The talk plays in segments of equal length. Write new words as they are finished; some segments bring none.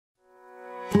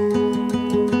Hi,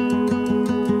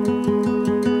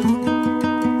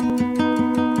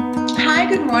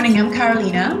 good morning. I'm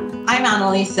Carolina. I'm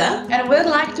Annalisa. And we'd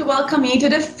like to welcome you to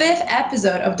the 5th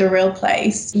episode of The Real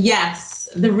Place. Yes,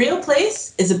 The Real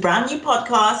Place is a brand new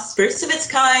podcast, first of its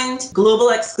kind, global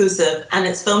exclusive, and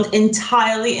it's filmed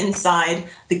entirely inside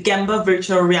the Gemba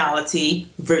virtual reality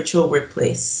virtual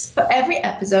workplace. For every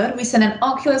episode, we send an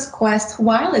Oculus Quest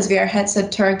wireless VR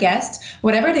headset to our guests,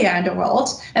 wherever they are in the world,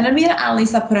 and then me and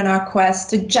Annalisa put on our quest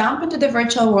to jump into the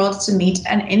virtual world to meet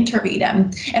and interview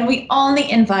them. And we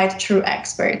only invite true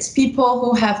experts, people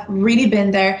who have really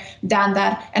been there, done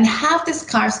that, and have the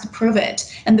scars to prove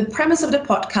it. And the premise of the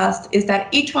podcast is that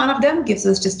each one of them gives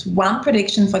us just one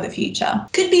prediction for the future.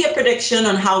 Could be a prediction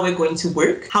on how we're going to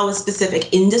work, how a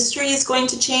specific industry is going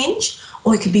to change,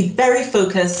 or it could be very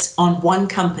focused on one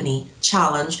company,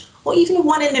 challenge, or even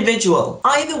one individual.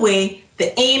 Either way,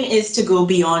 the aim is to go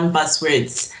beyond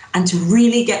buzzwords and to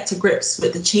really get to grips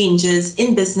with the changes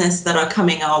in business that are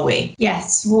coming our way.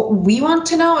 Yes, what we want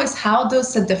to know is how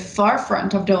those at the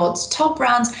forefront of the world's top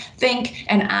brands think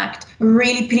and act,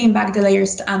 really peeling back the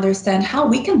layers to understand how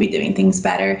we can be doing things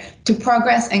better to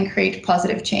progress and create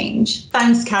positive change.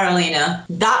 Thanks, Carolina.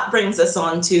 That brings us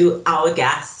on to our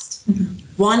guest.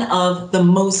 One of the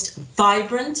most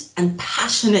vibrant and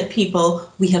passionate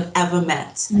people we have ever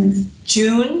met.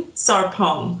 June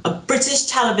Sarpong, a British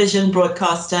television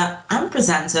broadcaster and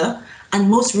presenter, and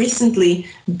most recently,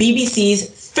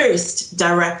 BBC's first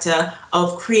director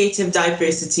of creative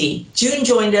diversity. June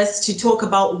joined us to talk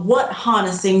about what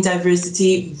harnessing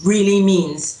diversity really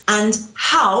means and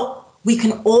how we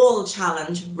can all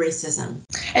challenge racism.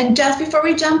 And just before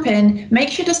we jump in, make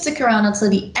sure to stick around until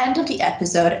the end of the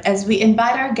episode as we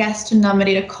invite our guests to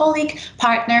nominate a colleague,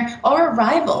 partner, or a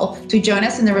rival to join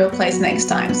us in The Real Place next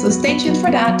time. So stay tuned for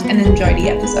that and enjoy the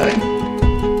episode.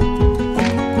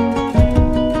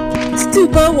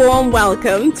 Super warm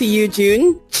welcome to you,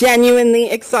 June. Genuinely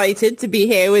excited to be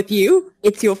here with you.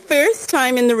 It's your first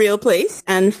time in The Real Place,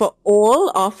 and for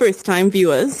all our first-time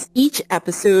viewers, each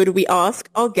episode we ask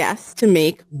our guests to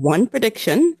make one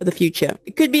prediction for the future.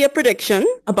 It could be a prediction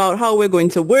about how we're going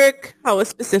to work, how a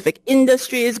specific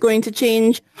industry is going to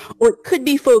change, or it could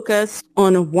be focused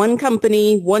on one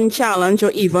company, one challenge,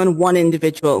 or even one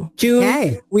individual.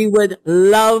 June, we would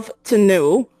love to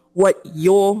know what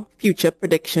your future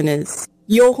prediction is.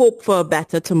 Your hope for a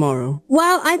better tomorrow.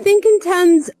 Well, I think in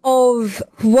terms of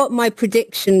what my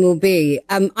prediction will be,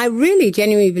 I really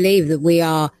genuinely believe that we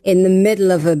are in the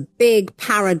middle of a big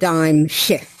paradigm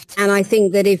shift. And I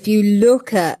think that if you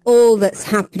look at all that's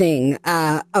happening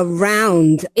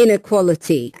around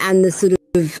inequality and the sort of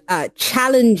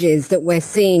challenges that we're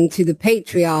seeing to the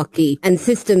patriarchy and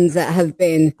systems that have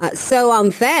been so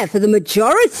unfair for the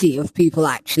majority of people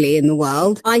actually in the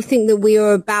world, I think that we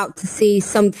are about to see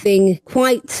something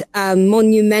quite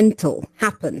monumental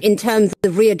happen in terms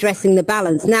of readdressing the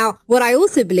balance. Now, what I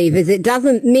also believe is it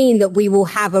doesn't mean that we will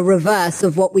have a reverse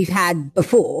of what we've had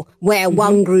before, where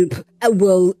one group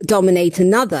will dominate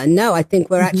another. No, I think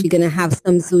we're actually going to have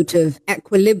some sort of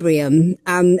equilibrium.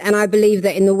 And I believe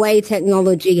that in the way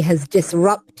technology has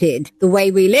disrupted the way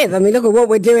we live. I mean, look at what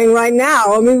we're doing right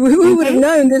now. I mean, who would have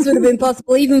known this would have been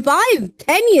possible even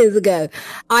 5-10 years ago?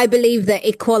 I believe that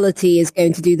equality is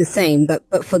going to do the same, but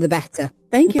for the better.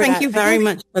 Thank you very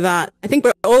much for that. I think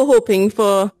we're all hoping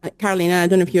for, Carolina, I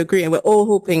don't know if you agree, we're all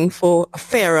hoping for a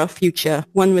fairer future,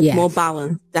 one with more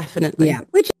balance, definitely. Yeah,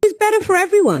 which is better for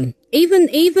everyone. Even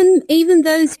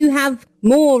those who have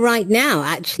more right now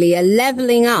actually are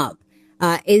leveling up.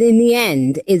 In the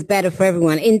end is better for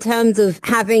everyone in terms of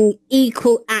having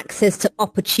equal access to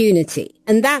opportunity.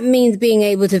 And that means being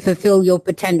able to fulfill your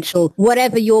potential,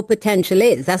 whatever your potential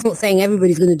is. That's not saying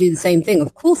everybody's going to do the same thing.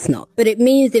 Of course not. But it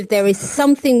means if there is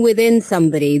something within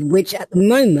somebody which at the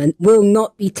moment will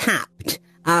not be tapped,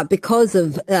 because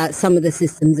of some of the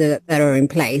systems that are in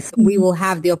place, we will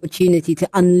have the opportunity to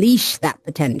unleash that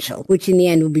potential, which in the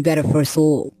end will be better for us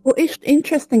all. Well,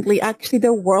 interestingly, actually,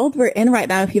 the world we're in right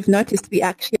now, if you've noticed, we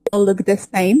actually all look the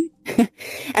same.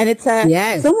 And it's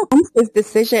someone comes to this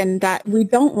decision that we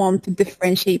don't want to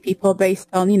differentiate people based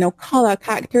on, color,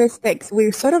 characteristics.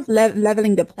 We're sort of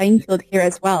leveling the playing field here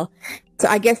as well. So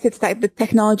I guess it's like the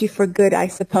technology for good, I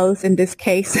suppose, in this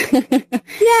case.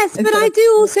 Yes, but I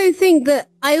do also think that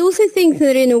I also think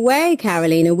that in a way,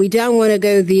 Carolina, we don't want to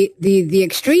go the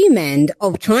extreme end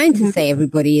of trying to say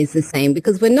everybody is the same,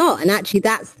 because we're not. And actually,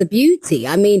 that's the beauty.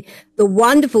 I mean, the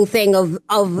wonderful thing of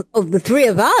the three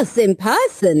of us in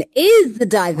person is the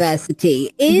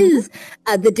diversity, is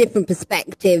the different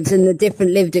perspectives and the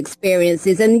different lived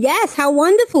experiences. And yes, how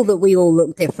wonderful that we all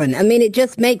look different. I mean, it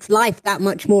just makes life that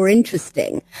much more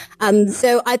interesting.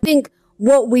 So I think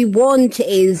what we want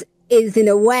is in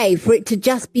a way for it to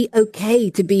just be okay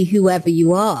to be whoever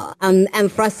you are,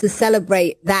 and for us to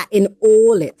celebrate that in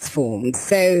all its forms.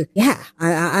 So yeah,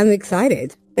 I'm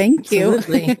excited. Thank you.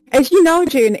 Absolutely. As you know,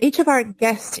 June, each of our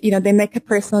guests, they make a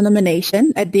personal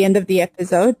nomination at the end of the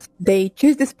episode. They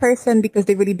choose this person because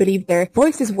they really believe their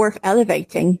voice is worth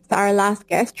elevating. So our last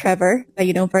guest, Trevor, that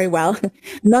you know very well,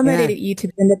 nominated you to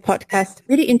be in the podcast,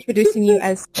 really introducing you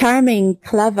as charming,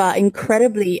 clever,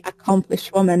 incredibly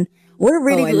accomplished woman. We'd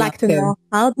really like to know,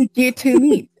 how did you two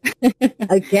meet?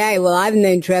 Okay, well, I've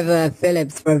known Trevor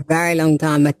Phillips for a very long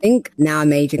time. I think now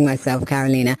I'm aging myself,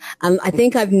 Carolina. I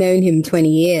think I've known him 20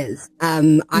 years.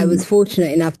 I was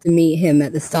fortunate enough to meet him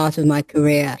at the start of my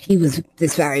career. He was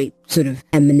this very sort of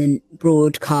eminent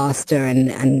broadcaster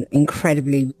and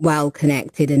incredibly well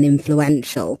connected and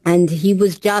influential. And he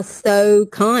was just so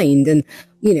kind and,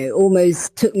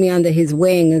 almost took me under his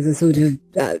wing as a sort of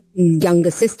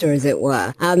younger sister, as it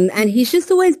were. And he's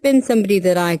just always been somebody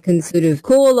that I can sort of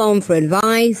call on for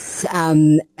advice.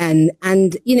 And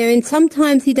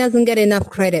sometimes he doesn't get enough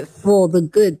credit for the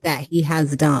good that he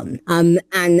has done. And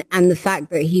the fact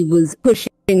that he was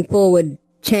pushing forward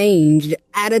change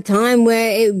at a time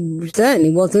where it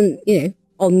certainly wasn't,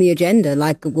 on the agenda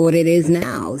like what it is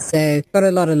now. So got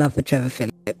a lot of love for Trevor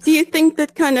Phillips. Do you think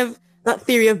that that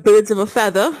theory of birds of a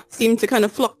feather seemed to kind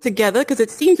of flock together? Because it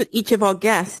seems with each of our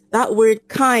guests, that word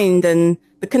kind and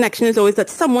the connection is always that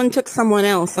someone took someone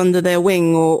else under their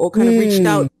wing or kind of reached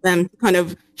out to them to kind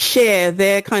of share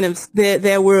their kind of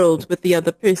their world with the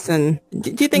other person. Do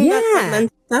you think that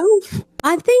lends itself?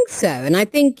 I think so. And I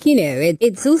think,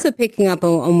 it's also picking up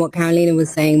on what Carolina was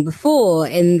saying before,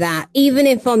 in that even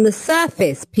if on the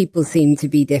surface people seem to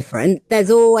be different,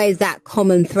 there's always that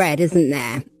common thread, isn't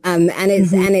there? And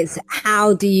it's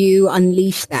how do you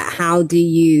unleash that? How do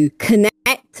you connect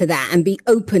to that and be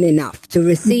open enough to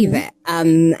receive it?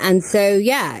 And so,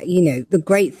 the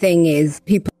great thing is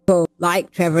people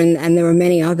like Trevor, and there are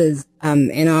many others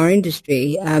in our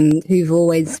industry who've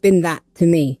always been that to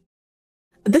me.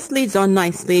 This leads on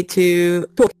nicely to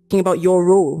talking about your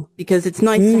role, because it's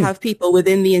nice to have people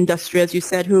within the industry, as you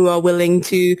said, who are willing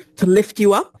to lift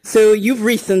you up. So you've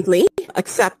recently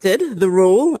accepted the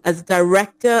role as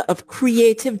Director of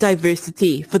Creative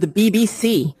Diversity for the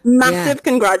BBC. Massive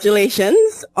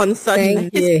congratulations on such a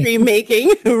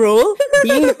history-making role.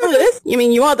 Being the first,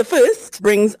 you are the first,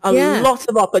 brings a lot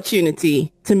of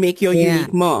opportunity to make your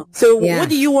unique mark. So what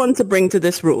do you want to bring to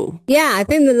this role? Yeah, I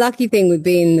think the lucky thing with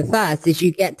being the first is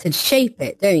you get to shape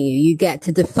it, don't you? You get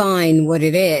to define what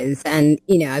it is. And,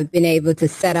 I've been able to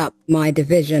set up my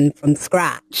division from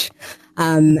scratch.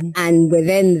 And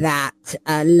within that,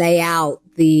 lay out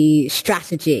the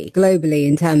strategy globally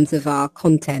in terms of our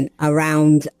content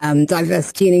around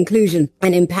diversity and inclusion,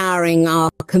 and empowering our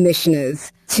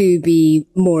commissioners to be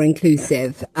more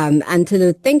inclusive and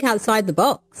to think outside the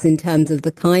box in terms of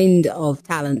the kind of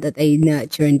talent that they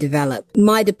nurture and develop.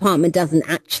 My department doesn't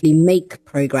actually make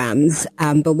programs,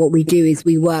 but what we do is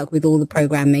we work with all the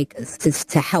program makers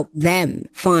to help them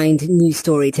find new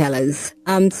storytellers.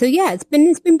 It's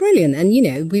been brilliant,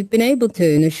 and we've been able to,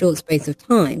 in a short space of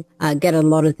time, get a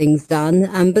lot of things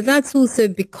done. But that's also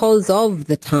because of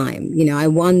the time. I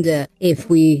wonder if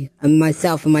we,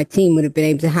 myself and my team, would have been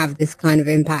able to have this kind of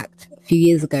impact a few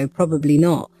years ago. Probably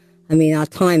not. Our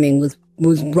timing was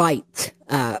right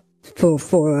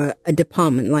for a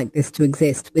department like this to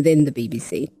exist within the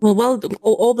BBC. Well,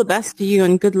 all the best to you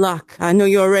and good luck. I know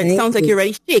you're already, sounds like you're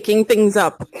already shaking things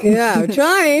up. Yeah, I'm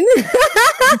trying.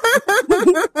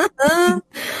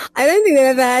 I don't think I've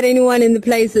ever had anyone in the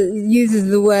place that uses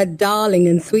the word darling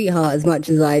and sweetheart as much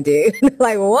as I do.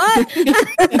 Like, what?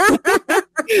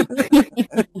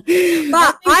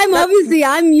 But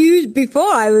I'm used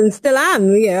before I was, still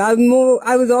am.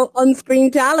 I was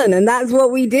on-screen talent, and that's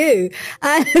what we do.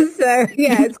 So,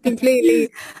 it's completely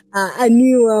a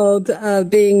new world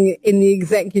being in the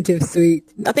executive suite.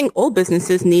 I think all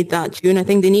businesses need that, June. I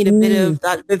think they need a bit of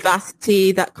that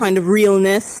vivacity, that kind of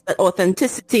realness, that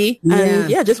authenticity. And,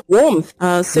 just warmth.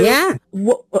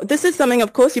 This is something,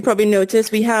 of course, you probably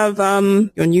noticed. We have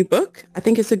your new book. I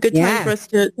think it's a good time for us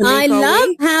to make I love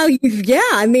how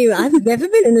I've never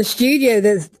been in a studio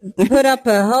that's put up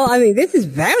a whole, this is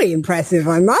very impressive,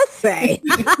 I must say.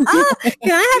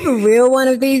 Can I have a real one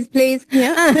of these, please?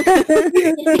 Yeah.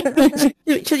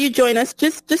 Should you join us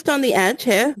just on the edge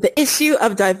here? The issue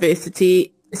of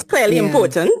diversity is clearly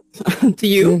important to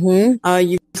you.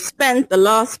 You've spent the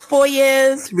last 4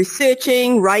 years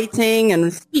researching, writing,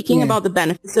 and speaking about the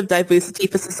benefits of diversity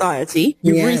for society.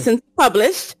 You've recently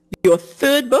published your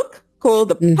third book called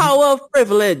The Power of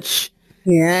Privilege.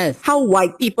 Yes. How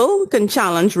white people can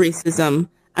challenge racism.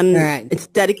 And it's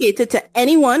dedicated to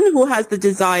anyone who has the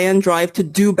desire and drive to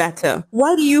do better.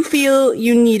 Why do you feel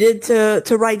you needed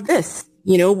to write this?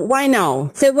 Why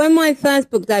now? So when my first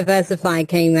book, Diversify,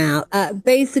 came out,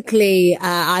 basically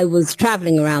I was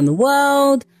traveling around the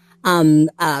world,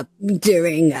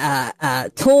 doing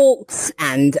talks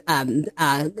and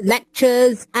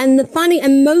lectures, and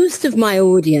most of my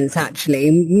audience, actually,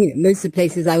 most of the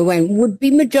places I went would be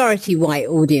majority white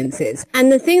audiences.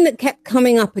 And the thing that kept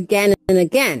coming up again and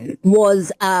again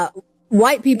was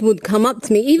white people would come up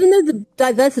to me, even though the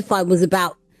Diversify was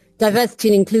about diversity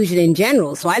and inclusion in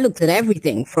general. So I looked at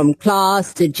everything from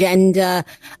class to gender,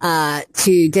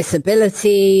 to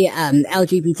disability,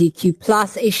 LGBTQ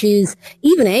plus issues,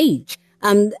 even age.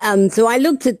 So I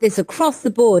looked at this across the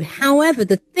board. However,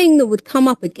 the thing that would come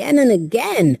up again and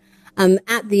again,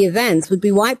 at the events would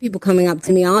be white people coming up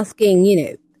to me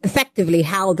asking, effectively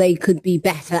how they could be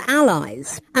better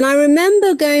allies. And I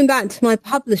remember going back to my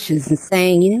publishers and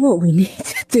saying, you know what, we need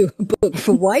to do a book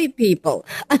for white people.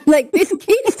 I'm like, this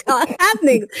keeps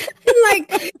happening.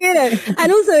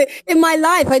 And also in my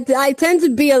life, I tend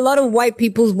to be a lot of white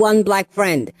people's one black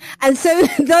friend. And so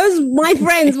my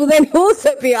friends will then also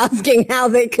be asking how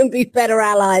they can be better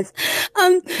allies.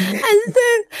 And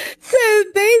so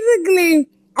basically,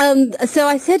 so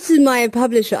I said to my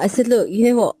publisher, I said, look, you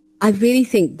know what? I really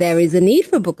think there is a need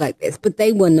for a book like this, but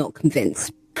they were not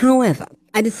convinced. However,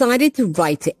 I decided to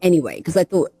write it anyway because I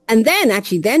thought, and then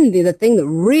the thing that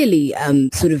really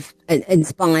sort of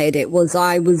inspired it was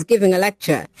I was giving a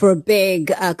lecture for a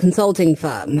big consulting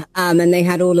firm, and they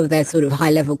had all of their sort of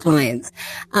high-level clients.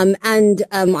 I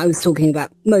was talking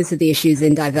about most of the issues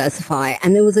in Diversify,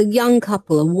 and there was a young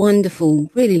couple, a wonderful,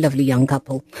 really lovely young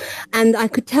couple, and I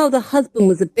could tell the husband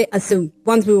was a bit, so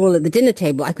once we were all at the dinner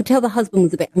table, I could tell the husband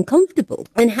was a bit uncomfortable.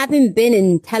 And having been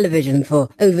in television for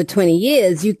over 20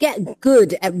 years, you get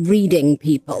good at reading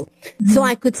people. So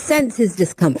I could sense his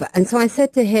discomfort. And so I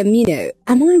said to him,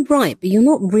 am I right? But you're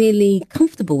not really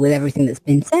comfortable with everything that's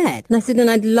been said. And I said,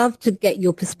 and I'd love to get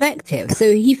your perspective.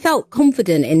 So he felt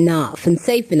confident enough and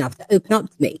safe enough to open up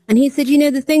to me. And he said,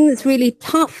 the thing that's really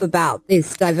tough about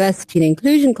this diversity and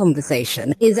inclusion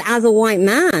conversation is as a white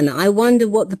man, I wonder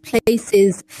what the place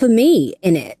is for me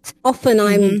in it. Often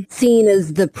I'm seen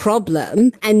as the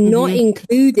problem and not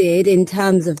included in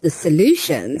terms of the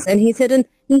solutions. And he said,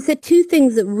 two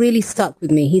things that really stuck with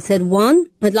me. He said, one,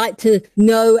 I'd like to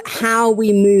know how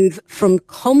we move from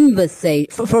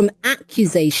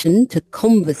accusation to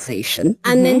conversation.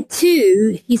 And then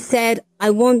two, he said,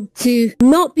 I want to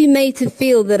not be made to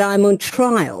feel that I'm on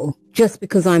trial just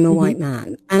because I'm a white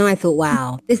man. And I thought,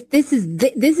 wow, this is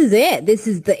it. This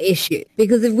is the issue.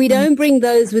 Because if we don't bring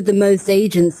those with the most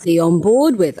agency on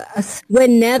board with us, we're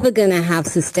never going to have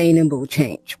sustainable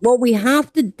change. What we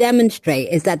have to demonstrate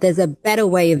is that there's a better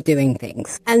way of doing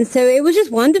things. And so it was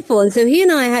just wonderful. And so he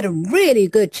and I had a really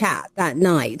good chat that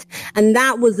night. And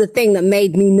that was the thing that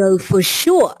made me know for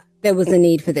sure there was a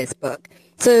need for this book.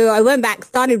 So I went back,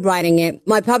 started writing it.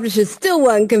 My publishers still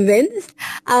weren't convinced.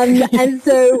 And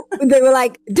so they were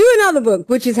like, do another book,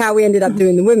 which is how we ended up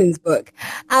doing the women's book.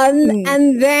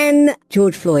 And then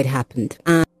George Floyd happened.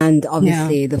 And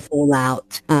obviously the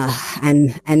fallout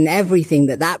and everything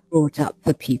that brought up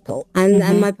for people.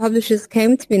 And my publishers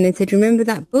came to me and they said, remember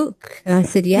that book? And I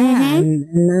said, yeah.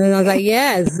 And I was like,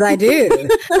 yes, I do.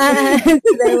 And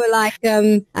they were like,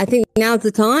 I think now's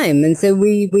the time. And so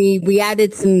we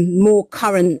added some more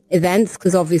current events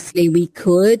because obviously we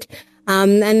could.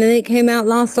 And then it came out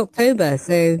last October.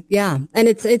 So yeah, and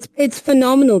it's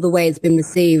phenomenal the way it's been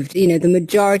received. The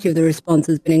majority of the response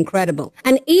has been incredible.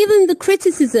 And even the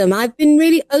criticism, I've been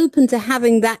really open to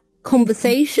having that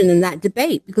conversation and that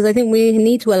debate because I think we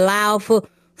need to allow for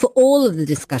all of the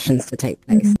discussions to take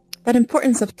place. That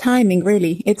importance of timing,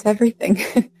 really, it's everything.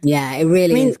 Yeah, it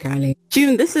really is, Caroline.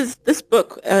 June, this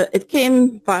book, it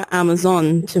came by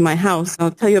Amazon to my house. I'll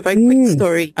tell you a very quick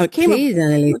story. It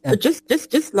came up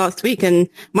just last week, and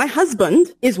my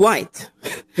husband is white.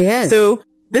 Yes. So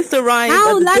This arrived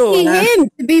How at the lucky door. him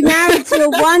to be married to a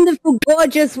wonderful,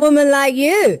 gorgeous woman like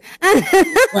you.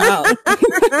 Wow.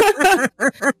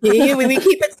 we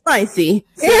keep it spicy.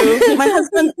 So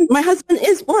my husband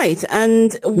is white.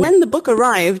 And when the book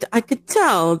arrived, I could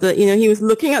tell that, he was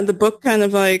looking at the book kind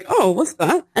of like, oh, what's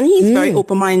that? And he's very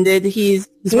open-minded. He's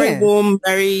very warm,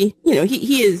 very,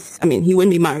 he is, he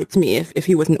wouldn't be married to me if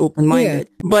he wasn't open-minded.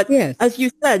 Yeah. But as you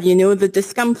said, the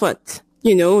discomfort,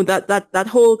 that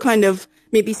whole kind of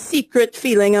maybe secret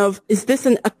feeling of, is this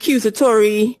an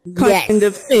accusatory kind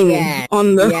of thing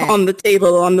on the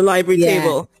table, on the library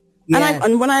table? Yeah.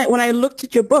 And when I looked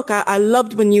at your book, I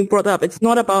loved when you brought up, it's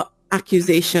not about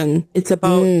accusation. It's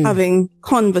about having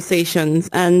conversations.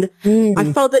 And I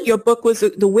felt that your book was,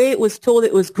 the way it was told,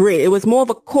 it was great. It was more of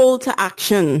a call to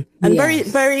action, and very,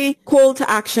 very call to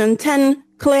action, 10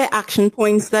 clear action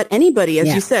points that anybody,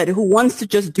 as you said, who wants to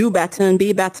just do better and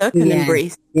be better can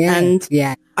embrace. And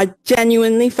I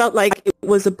genuinely felt like it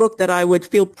was a book that I would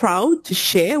feel proud to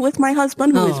share with my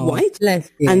husband, who is white.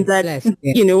 And that,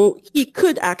 he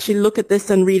could actually look at this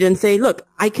and read and say, look,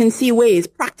 I can see ways,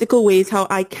 practical ways how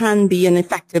I can be an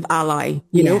effective ally,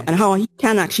 and how he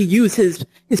can actually use his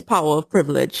power of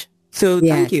privilege. So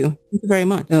thank you. Thank you very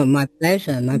much. Oh, my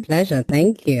pleasure. My pleasure.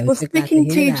 Thank you. Well, speaking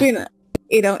to you, June,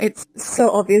 it's so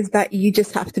obvious that you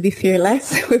just have to be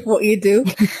fearless with what you do.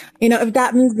 If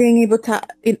that means being able to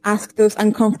ask those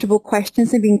uncomfortable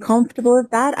questions and being comfortable with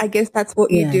that, I guess that's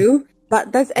what you do.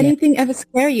 But does anything ever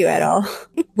scare you at all?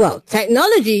 Well,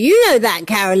 technology, you know that,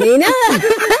 Carolina.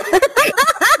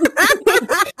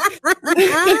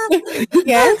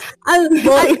 Yes.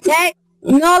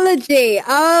 Technology.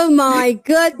 Oh my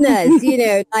goodness.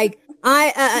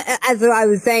 As I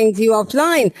was saying to you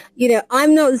offline,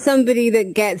 I'm not somebody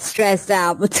that gets stressed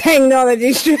out, but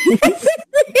technology stresses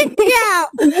me out.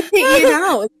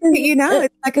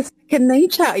 It's like a second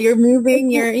nature. You're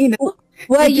moving,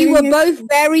 Well, you were both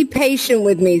very patient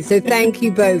with me, so thank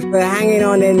you both for hanging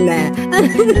on in there.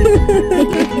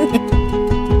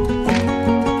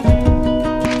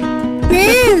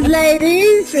 Cheers,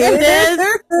 ladies. Cheers.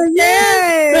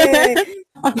 Yay.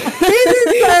 This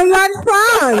is so much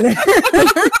fun.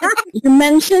 You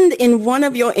mentioned in one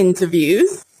of your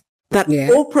interviews that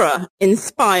Oprah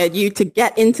inspired you to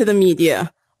get into the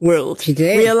media world. She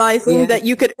did. Realizing that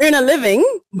you could earn a living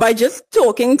by just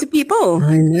talking to people.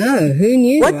 I know. Who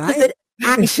knew, What does it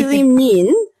actually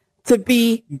mean to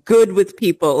be good with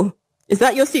people? Is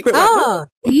that your secret weapon? Oh,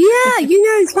 yeah.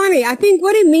 It's funny. I think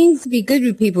what it means to be good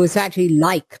with people is to actually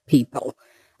like people.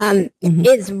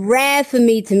 It's rare for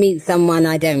me to meet someone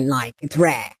I don't like. It's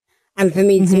rare. And for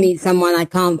me to meet someone I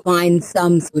can't find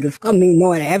some sort of,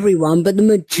 not everyone, but the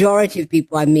majority of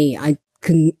people I meet, I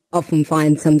can often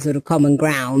find some sort of common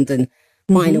ground and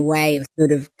find a way of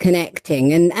sort of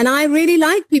connecting. And I really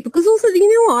like people because also,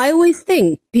 I always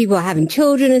think people are having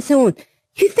children and so on.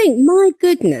 You think, my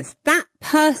goodness, that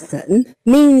person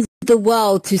means the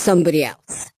world to somebody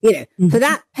else. For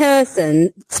that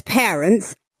person's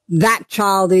parents, that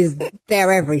child is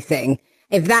their everything.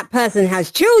 If that person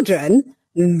has children,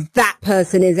 that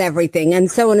person is everything,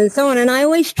 and so on and so on. And I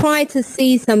always try to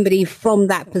see somebody from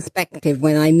that perspective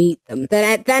when I meet them.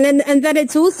 And that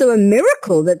it's also a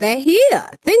miracle that they're here.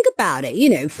 Think about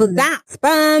it, for that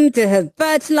sperm to have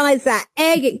fertilized that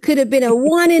egg, it could have been a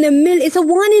 1 in a million. It's a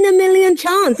 1 in a million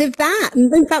chance, if that,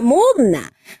 in fact, more than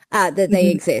that. That they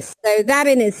exist. So that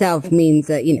in itself means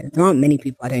that, there aren't many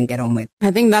people I don't get on with.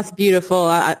 I think that's beautiful.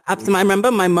 I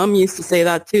remember my mom used to say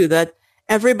that too, that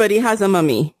everybody has a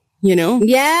mummy,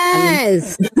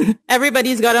 Yes.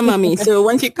 Everybody's got a mummy. So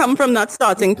once you come from that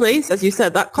starting place, as you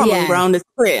said, that common ground is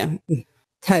clear.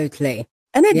 Totally.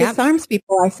 And it disarms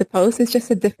people, I suppose. It's just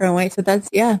a different way. So that's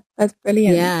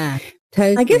brilliant. Yeah,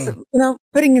 totally. I guess,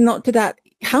 putting a note to that,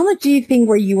 how much do you think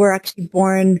where you were actually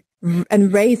born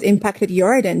and raised impacted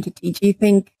your identity? Do you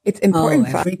think it's important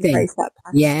for us to embrace that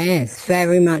path? Yes,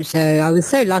 very much so. I was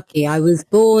so lucky. I was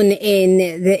born in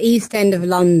the East End of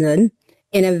London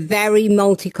in a very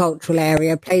multicultural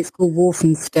area, a place called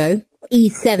Walthamstow.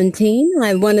 E17,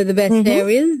 like one of the best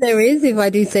areas there is, if I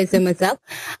do say so myself.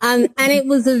 And it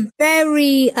was a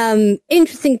very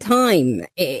interesting time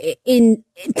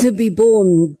to be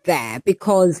born there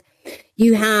because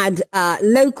you had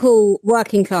local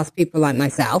working class people like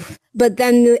myself, but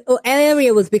then the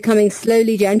area was becoming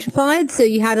slowly gentrified. So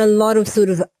you had a lot of sort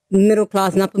of middle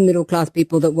class and upper middle class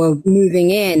people that were moving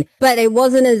in, but it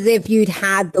wasn't as if you'd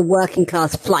had the working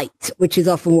class flight, which is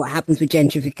often what happens with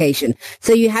gentrification.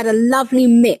 So you had a lovely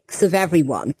mix of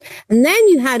everyone. And then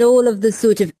you had all of the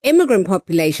sort of immigrant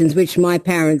populations, which my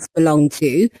parents belonged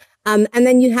to, And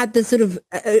then you had the sort of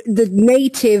the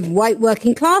native white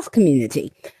working class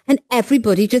community, and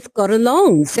everybody just got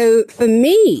along. So for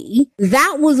me,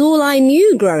 that was all I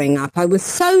knew growing up. I was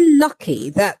so lucky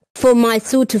that for my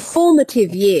sort of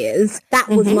formative years, that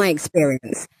was my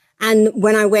experience. And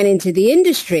when I went into the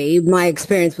industry, my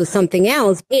experience was something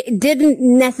else. It didn't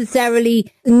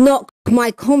necessarily knock my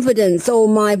confidence or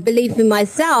my belief in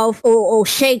myself or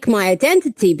shake my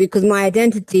identity, because my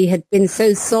identity had been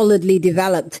so solidly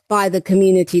developed by the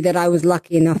community that I was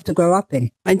lucky enough to grow up in.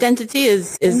 Identity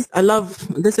is I love,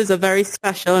 this is a very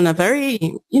special and a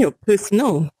very,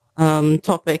 personal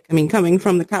topic. I mean, coming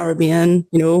from the Caribbean,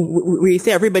 we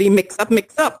say everybody mix up,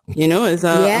 is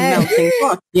a melting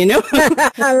pot,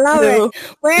 I love it.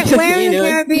 Where in the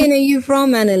Caribbean are you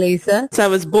from, Annalisa? So I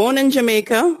was born in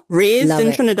Jamaica, raised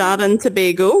in Trinidad and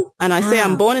Tobago, and I say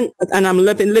I'm born and I'm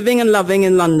living and loving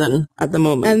in London at the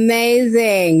moment.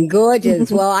 Amazing. Gorgeous.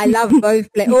 Well, I love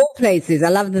all places. I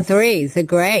love the three. So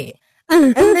great.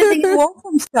 And living in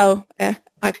Walthamstow.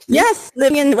 Yes,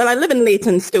 I live in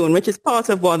Leytonstone, which is part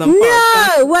of Waltham Park.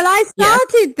 No, well, I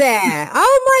started there.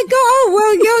 Oh my God! Oh,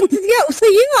 well, so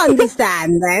you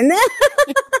understand then?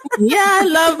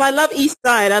 I love East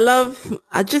Side. I love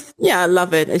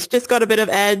it. It's just got a bit of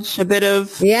edge, a bit of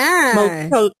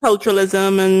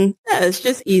multiculturalism, and it's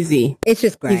just easy. It's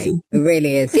just great. Easy. It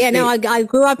really is. Yeah, no, I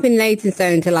grew up in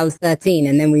Leytonstone until I was 13,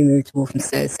 and then we moved to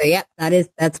Walthamstow. So yeah,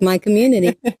 that's my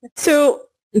community. So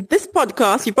this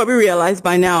podcast, you probably realize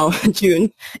by now,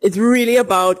 June, is really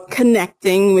about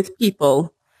connecting with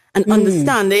people and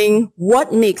understanding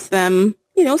what makes them,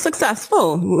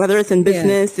 successful, whether it's in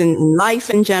business, in life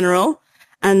in general.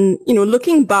 And,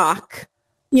 looking back,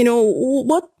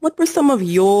 what were some of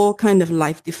your kind of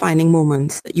life-defining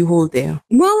moments that you hold there?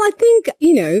 Well, I think,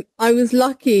 I was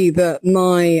lucky that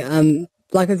my,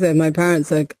 like I said, my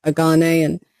parents are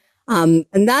Ghanaian.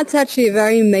 And that's actually a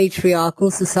very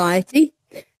matriarchal society.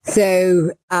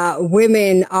 So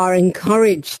women are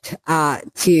encouraged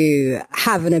to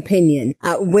have an opinion.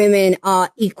 Women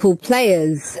are equal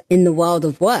players in the world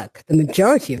of work. The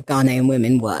majority of Ghanaian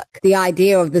women work. The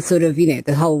idea of the sort of,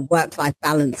 the whole work-life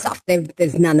balance stuff,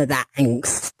 there's none of that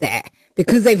angst there,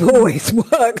 because they've always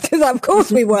worked. Of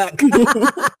course we work.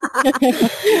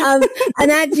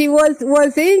 And actually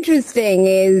what's interesting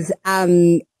is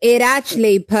it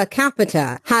actually per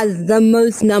capita has the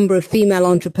most number of female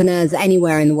entrepreneurs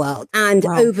anywhere in the world. And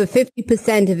over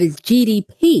 50% of its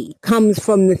GDP comes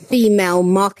from the female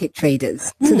market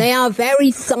traders. So they are a very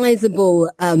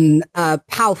sizable,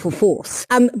 powerful force.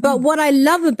 But what I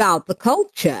love about the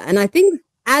culture, and I think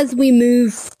as we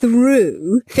move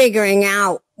through figuring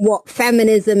out what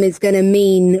feminism is going to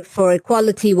mean for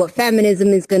equality, what feminism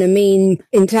is going to mean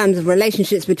in terms of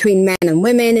relationships between men and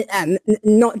women,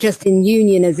 not just in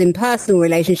union as in personal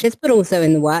relationships, but also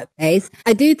in the workplace.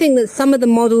 I do think that some of the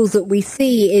models that we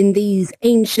see in these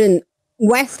ancient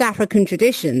West African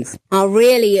traditions are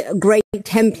really great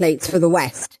templates for the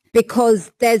West,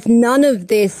 because there's none of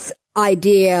this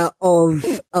idea of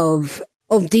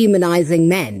demonizing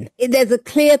men. There's a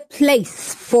clear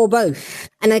place for both,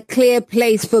 and a clear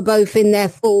place for both in their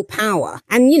full power.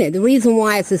 And, the reason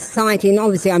why as a society, and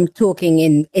obviously I'm talking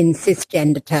in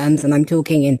cisgender terms, and I'm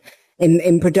talking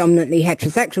in predominantly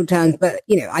heterosexual terms, but,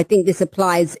 I think this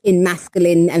applies in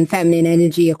masculine and feminine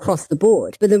energy across the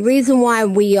board. But the reason why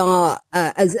we are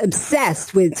as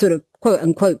obsessed with sort of quote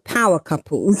unquote power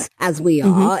couples as we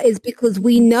are is because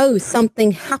we know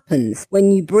something happens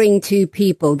when you bring two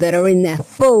people that are in their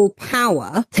full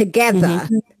power together.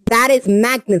 That is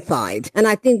magnified. And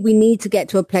I think we need to get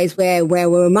to a place where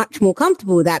we're much more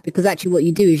comfortable with that, because actually what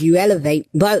you do is you elevate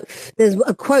both. There's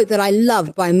a quote that I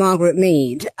love by Margaret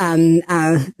Mead,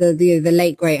 the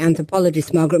late great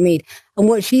anthropologist Margaret Mead. And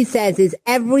what she says is,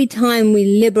 every time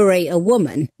we liberate a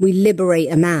woman, we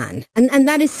liberate a man. And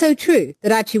that is so true,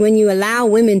 that actually when you allow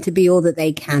women to be all that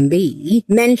they can be,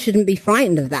 men shouldn't be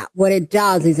frightened of that. What it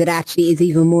does is it actually is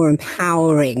even more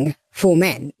empowering for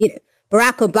men.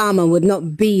 Barack Obama would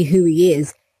not be who he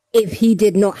is if he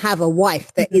did not have a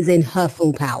wife that is in her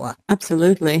full power.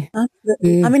 Absolutely. I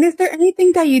mean, is there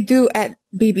anything that you do at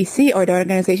BBC or the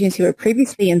organizations you were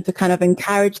previously in to kind of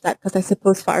encourage that? Because I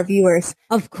suppose for our viewers.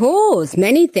 Of course,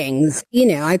 many things.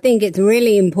 I think it's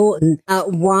really important,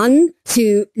 one,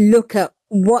 to look at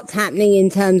what's happening in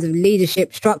terms of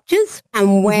leadership structures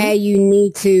and where you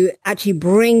need to actually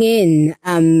bring in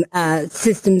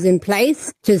systems in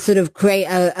place to sort of create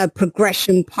a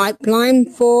progression pipeline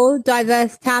for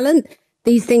diverse talent.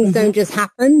 These things don't just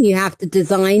happen. You have to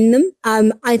design them.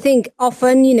 I think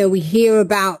often, we hear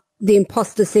about the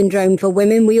imposter syndrome for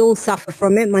women. We all suffer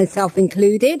from it, myself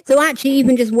included. So actually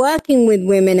even just working with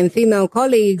women and female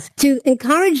colleagues to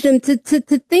encourage them to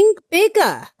think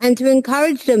bigger and to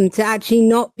encourage them to actually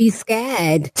not be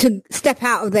scared to step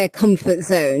out of their comfort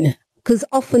zone, because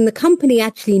often the company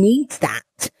actually needs that.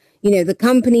 The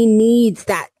company needs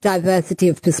that diversity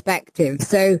of perspective.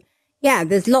 So yeah,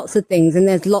 there's lots of things and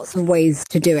there's lots of ways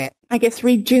to do it. I guess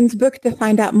read June's book to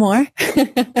find out more.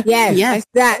 Yes,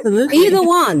 absolutely. Either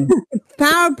one.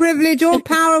 Power of privilege or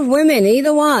power of women,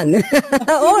 either one.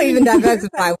 Or even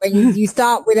diversify when you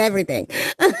start with everything.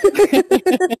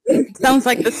 Sounds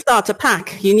like the starter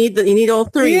pack. You need all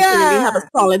three to really have a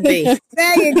solid base.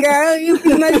 There you go. You're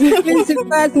the most inclusive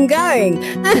person going.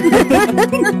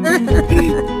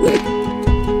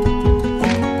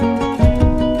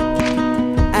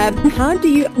 How do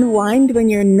you unwind when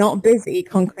you're not busy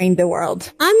conquering the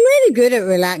world? I'm really good at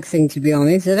relaxing, to be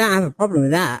honest. I don't have a problem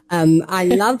with that. I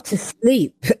love to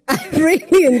sleep. I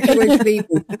really enjoy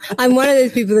sleeping. I'm one of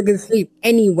those people that can sleep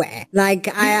anywhere. Like,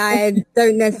 I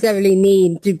don't necessarily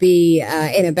need to be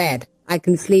in a bed. I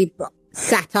can sleep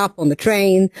sat up on the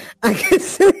train. I can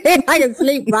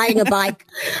sleep riding a bike.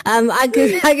 I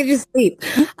can just sleep.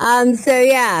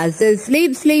 So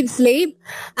sleep.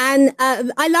 And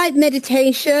I like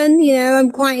meditation.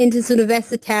 I'm quite into sort of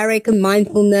esoteric and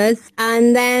mindfulness.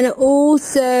 And then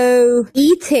also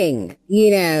eating.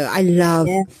 I love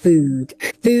food.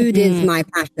 Food is my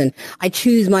passion. I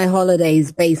choose my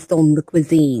holidays based on the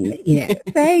cuisine.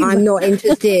 Same. I'm not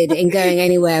interested in going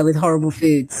anywhere with horrible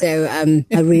food. So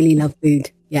I really love food.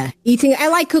 Yeah. Eating. I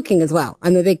like cooking as well.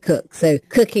 I'm a big cook. So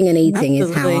cooking and eating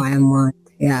is how I unwind.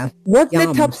 Yeah. What's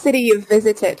the top city you've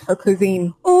visited for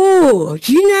cuisine? Oh,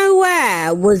 do you know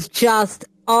where was just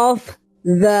off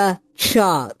the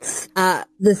charts?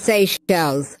 The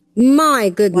Seychelles. My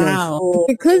goodness. Wow.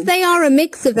 Because they are a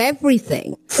mix of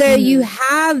everything. So you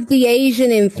have the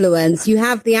Asian influence, you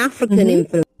have the African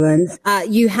influence,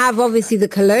 you have obviously the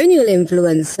colonial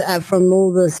influence from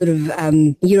all the sort of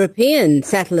European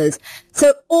settlers.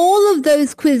 So all of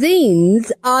those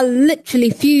cuisines are literally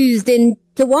fused into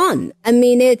one. I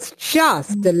mean, it's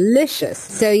just delicious.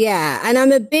 So yeah, and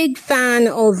I'm a big fan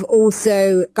of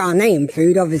also Ghanaian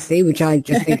food, obviously, which I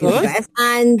just think is the best.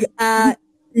 And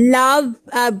love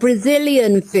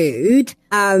Brazilian food.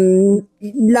 Love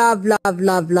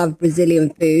Brazilian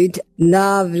food.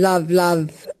 Love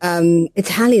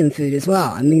Italian food as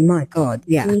well. I mean, my God,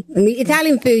 yeah. I mean,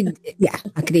 Italian food, yeah,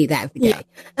 I could eat that every day.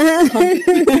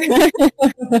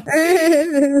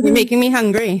 You're making me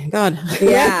hungry. God.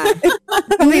 Yeah.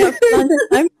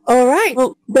 All right.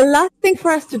 Well, the last thing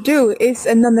for us to do is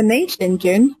a nomination,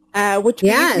 June, which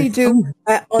we usually do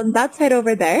on that side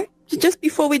over there. Just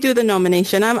before we do the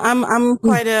nomination, I'm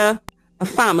quite a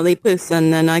family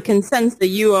person, and I can sense that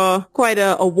you are quite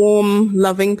a warm,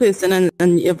 loving person,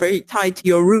 and you're very tied to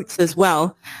your roots as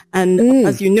well. And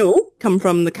as you know, come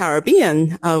from the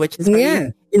Caribbean, which is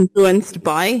very influenced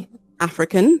by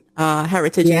African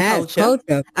heritage and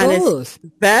culture. And it's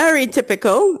very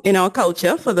typical in our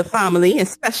culture for the family,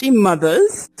 especially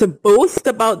mothers, to boast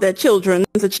about their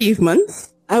children's achievements.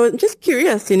 I was just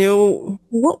curious,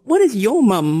 what is your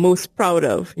mom most proud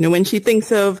of, when she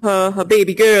thinks of her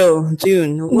baby girl,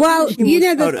 June? Well,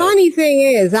 the funny thing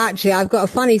is, actually, I've got a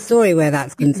funny story where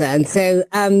that's concerned. So,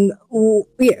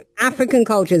 African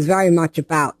culture is very much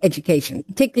about education,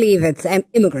 particularly if it's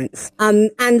immigrants.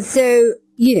 And so,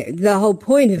 the whole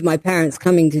point of my parents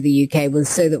coming to the UK was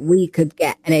so that we could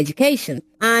get an education.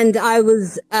 And I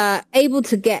was able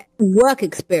to get work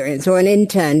experience or an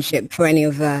internship for any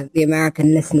of the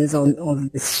American listeners on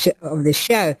this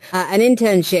show, an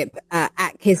internship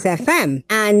at Kiss FM.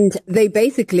 And they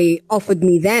basically offered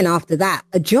me then, after that,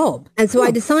 a job. And so I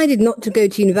decided not to go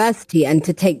to university and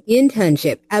to take the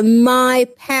internship. And my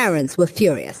parents were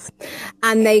furious.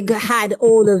 And they had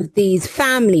all of these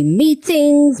family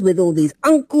meetings with all these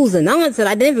uncles and aunts that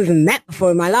I'd never even met before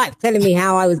in my life, telling me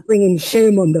how I was bringing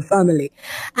shame on the family.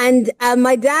 And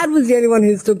my dad was the only one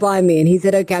who stood by me, and he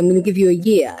said, okay, I'm going to give you a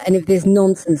year, and if this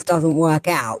nonsense doesn't work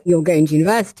out, you're going to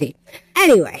university.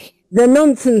 Anyway, the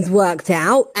nonsense worked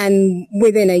out, and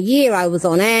within a year I was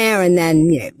on air, and then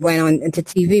went on into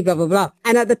TV, blah, blah, blah.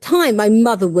 And at the time, my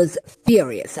mother was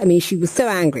furious. I mean, she was so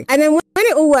angry. And then when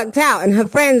it all worked out, and her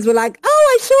friends were like,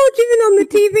 oh, I saw June on the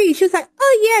TV, she was like,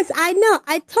 oh, yes, I know.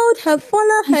 I told her,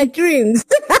 follow her dreams.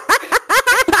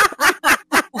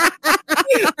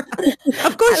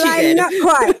 Of course she did. Not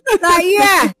quite.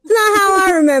 Yeah, it's not how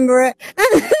I remember it.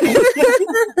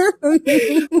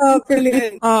 Oh,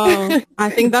 brilliant. Oh, I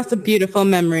think that's a beautiful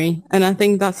memory. And I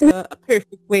think that's a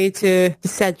perfect way to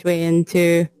segue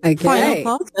into final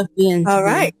part of the interview. All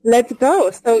right, let's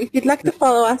go. So if you'd like to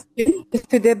follow us, June, just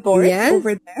to the board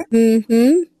over there.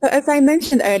 Mm-hmm. So as I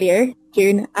mentioned earlier,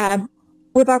 June,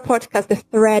 with our podcast, the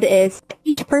thread is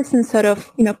each person sort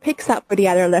of, picks up where the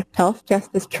other left off, just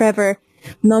as Trevor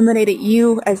nominated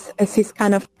you as his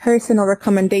kind of personal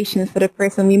recommendations for the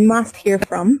person we must hear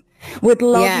from. Would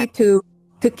love you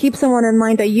to keep someone in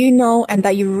mind that you know and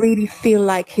that you really feel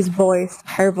like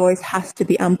her voice has to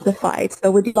be amplified.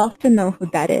 So we'd love to know who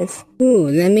that is. Ooh,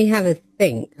 let me have a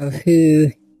think of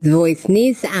who the voice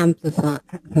needs to amplify.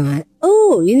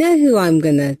 Oh, you know who I'm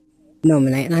going to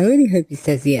nominate, and I really hope he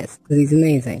says yes, because he's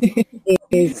amazing.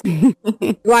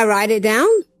 Do I write it down?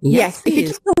 Yes. If you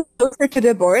just go closer to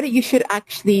the board, you should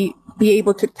actually be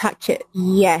able to touch it.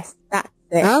 Yes, that's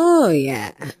it. Oh,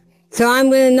 yeah. So I'm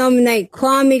going to nominate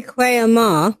Kwame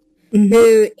Kwei-Armah,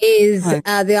 who is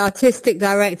the artistic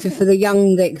director for the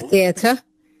Young Vic Theatre.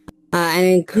 An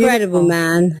incredible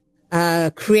man,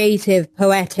 creative,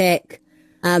 poetic,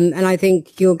 and I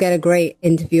think you'll get a great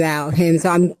interview out of him. So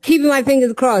I'm keeping my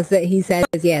fingers crossed that he says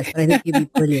yes, but I think he'll be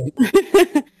brilliant.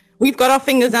 We've got our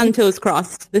fingers and toes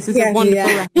crossed. This is a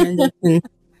wonderful recommendation.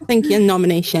 Thank you,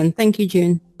 nomination. Thank you,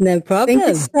 June. No problem. Thank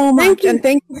you so much. And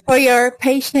thank you for your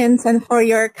patience and for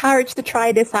your courage to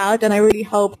try this out. And I really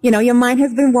hope, your mind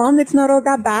has been warmed. It's not all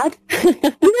that bad.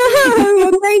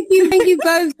 Well, thank you. Thank you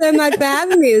both so much for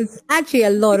having me. It's actually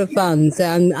a lot of fun. So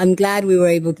I'm glad we were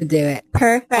able to do it.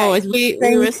 Perfect. Oh, we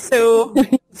were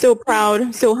so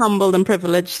proud, so humbled and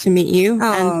privileged to meet you.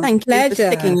 And thank you for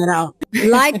sticking it out.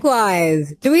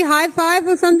 Likewise. Do we high five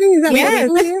or something? Is that what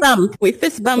we fist bump. We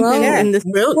fist bump in this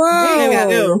room. Whoa. There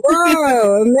we go.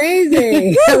 Whoa.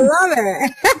 Amazing. I love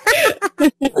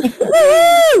it.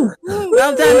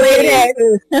 Well done,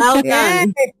 ladies. Well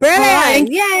done. Brilliant. Right.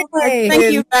 Yay.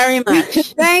 Thank you very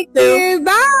much. Thank you.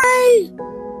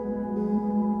 Bye.